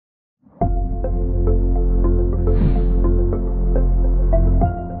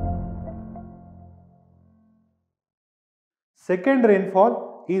Second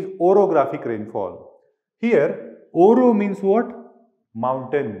rainfall is orographic rainfall. Here, oro means what?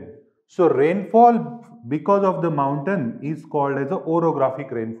 Mountain. So, rainfall because of the mountain is called as a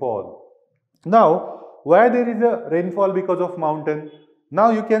orographic rainfall. Now, why there is a rainfall because of mountain? Now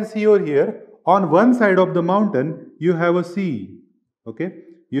you can see over here, on one side of the mountain, you have a sea. Okay,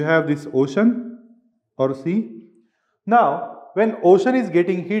 you have this ocean or sea. Now, when ocean is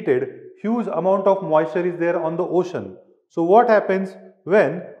getting heated, huge amount of moisture is there on the ocean. So what happens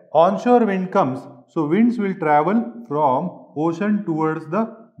when onshore wind comes? So winds will travel from ocean towards the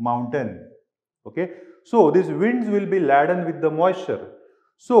mountain. Okay, so these winds will be laden with the moisture.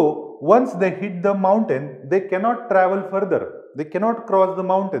 So once they hit the mountain, they cannot travel further. They cannot cross the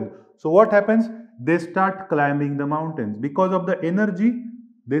mountain. So what happens? They start climbing the mountains. Because of the energy,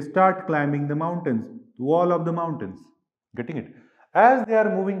 they start climbing the mountains, wall of the mountains. Getting it? As they are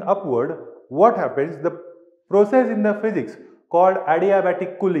moving upward, what happens? The process in the physics called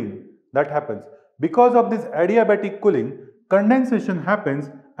adiabatic cooling that happens. Because of this adiabatic cooling, condensation happens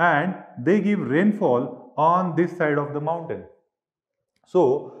and they give rainfall on this side of the mountain.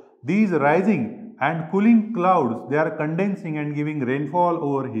 So these rising and cooling clouds, they are condensing and giving rainfall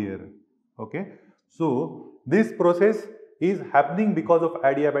over here. Okay. So this process is happening because of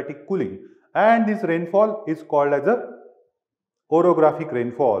adiabatic cooling, and this rainfall is called as a orographic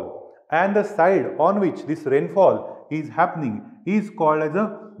rainfall, and the side on which this rainfall is happening is called as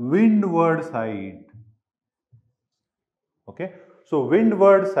a windward side. Okay. So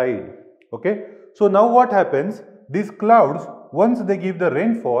windward side. Okay. So now what happens? These clouds, once they give the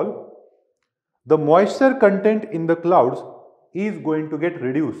rainfall, the moisture content in the clouds is going to get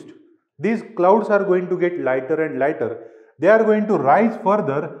reduced. These clouds are going to get lighter and lighter. They are going to rise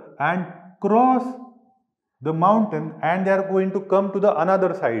further and cross the mountain, and they are going to come to the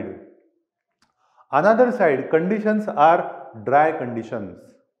another side. Another side conditions are dry conditions.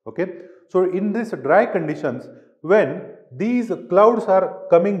 Okay. So in these dry conditions, when these clouds are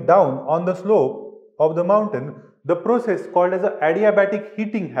coming down on the slope of the mountain, the process called as a adiabatic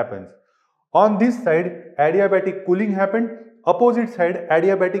heating happens. On this side, adiabatic cooling happened. Opposite side,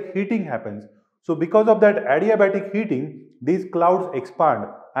 adiabatic heating happens. So because of that adiabatic heating, these clouds expand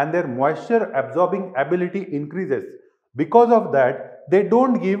and their moisture absorbing ability increases. Because of that, they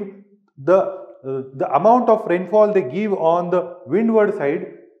don't give the amount of rainfall they give on the windward side,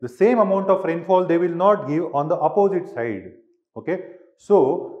 the same amount of rainfall they will not give on the opposite side. Okay.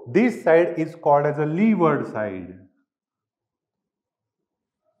 So this side is called as a leeward side.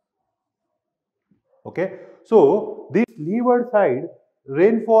 Okay. So this leeward side,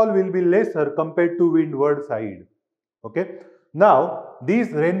 rainfall will be lesser compared to windward side. Okay. Now this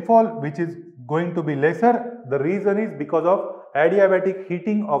rainfall which is going to be lesser, the reason is because of adiabatic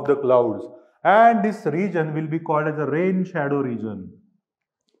heating of the clouds, and this region will be called as a rain shadow region.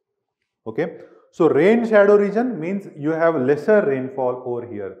 Okay. So rain shadow region means you have lesser rainfall over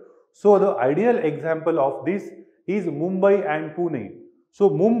here. So the ideal example of this is Mumbai and Pune. So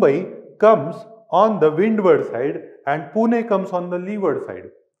Mumbai comes on the windward side and Pune comes on the leeward side.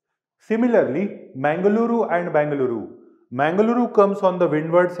 Similarly, Mangaluru and Bangalore. Mangaluru comes on the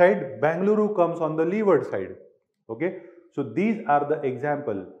windward side, Bangalore comes on the leeward side. Okay. So these are the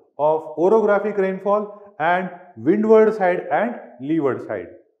example of orographic rainfall and windward side and leeward side.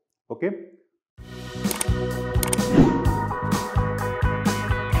 Okay.